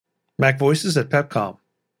MacVoices at Pepcom.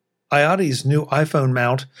 iOttie's new iPhone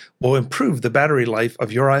mount will improve the battery life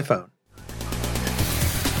of your iPhone.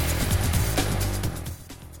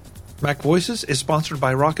 MacVoices is sponsored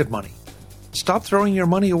by Rocket Money. Stop throwing your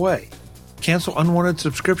money away. Cancel unwanted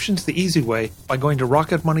subscriptions the easy way by going to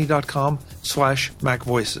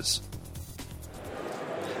rocketmoney.com/MacVoices.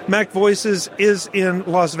 MacVoices is in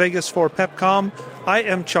Las Vegas for Pepcom. I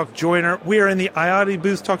am Chuck Joyner. We are in the iOttie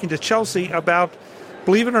booth talking to Chelsea about,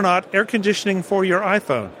 believe it or not, air conditioning for your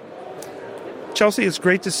iPhone. Chelsea, it's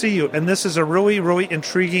great to see you, and this is a really, really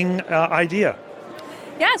intriguing idea.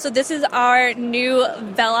 Yeah, so this is our new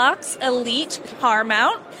Velox Elite car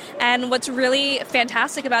mount, and what's really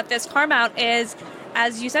fantastic about this car mount is,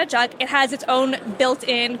 as you said, Chuck, it has its own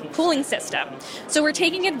built-in cooling system. So we're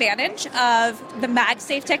taking advantage of the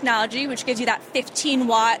MagSafe technology, which gives you that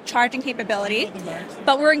 15-watt charging capability,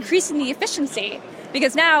 but we're increasing the efficiency.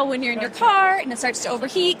 Because now when you're in your car and it starts to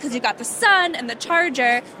overheat because you've got the sun and the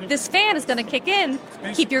charger, this fan is going to kick in,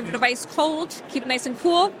 keep your device cold, keep it nice and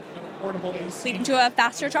cool, leading to a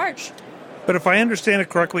faster charge. But if I understand it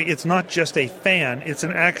correctly, it's not just a fan, it's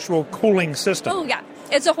an actual cooling system. Oh, yeah.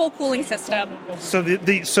 It's a whole cooling system. So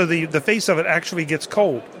the face of it actually gets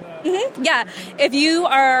cold. Mm-hmm. Yeah. If you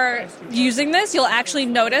are using this, you'll actually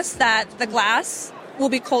notice that the glass will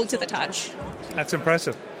be cold to the touch. That's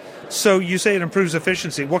impressive. So you say it improves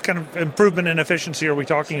efficiency. What kind of improvement in efficiency are we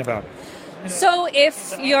talking about? So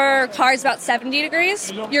if your car is about 70 degrees,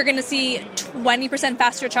 you're going to see 20%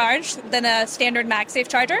 faster charge than a standard MagSafe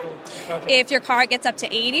charger. If your car gets up to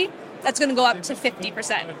 80, that's going to go up to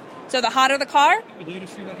 50%. So the hotter the car,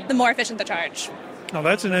 the more efficient the charge. Oh,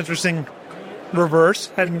 that's an interesting reverse.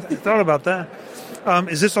 Hadn't thought about that.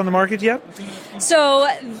 Is this on the market yet? So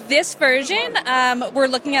this version, we're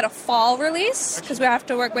looking at a fall release because we have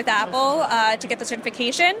to work with Apple to get the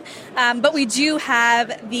certification. But we do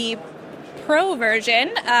have the Pro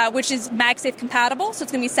version, which is MagSafe compatible, so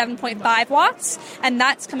it's going to be 7.5 watts, and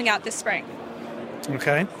that's coming out this spring.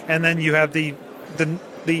 Okay, and then you have the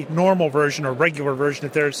normal version or regular version,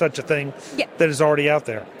 if there is such a thing, that is already out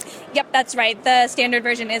there. Yep, that's right. The standard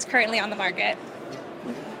version is currently on the market.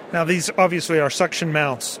 Now, these obviously are suction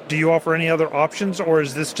mounts. Do you offer any other options, or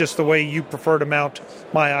is this just the way you prefer to mount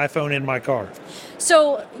my iPhone in my car?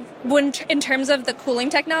 So, in terms of the cooling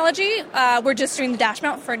technology, we're just doing the dash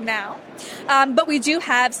mount for now. But we do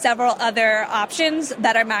have several other options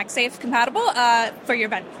that are MagSafe compatible for your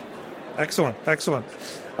venue. Excellent, excellent.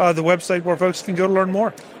 The website where folks can go to learn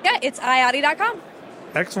more? Yeah, it's iOttie.com.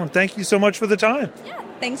 Excellent. Thank you so much for the time. Yeah,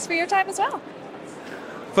 thanks for your time as well.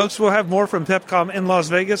 Folks, we'll have more from Pepcom in Las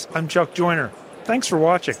Vegas. I'm Chuck Joyner. Thanks for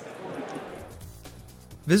watching.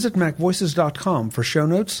 Visit MacVoices.com for show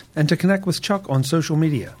notes and to connect with Chuck on social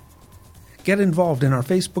media. Get involved in our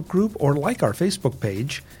Facebook group or like our Facebook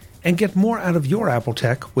page, and get more out of your Apple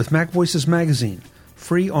tech with MacVoices Magazine,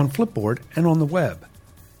 free on Flipboard and on the web.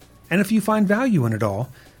 And if you find value in it all,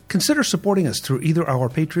 consider supporting us through either our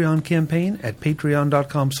Patreon campaign at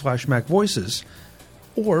patreon.com/MacVoices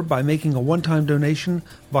or by making a one-time donation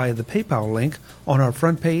via the PayPal link on our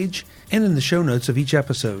front page and in the show notes of each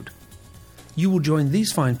episode. You will join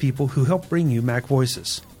these fine people who help bring you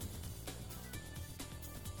MacVoices.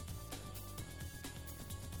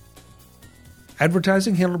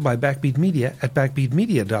 Advertising handled by Backbeat Media at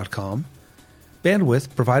backbeatmedia.com.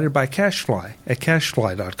 Bandwidth provided by CashFly at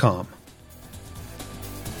cashfly.com.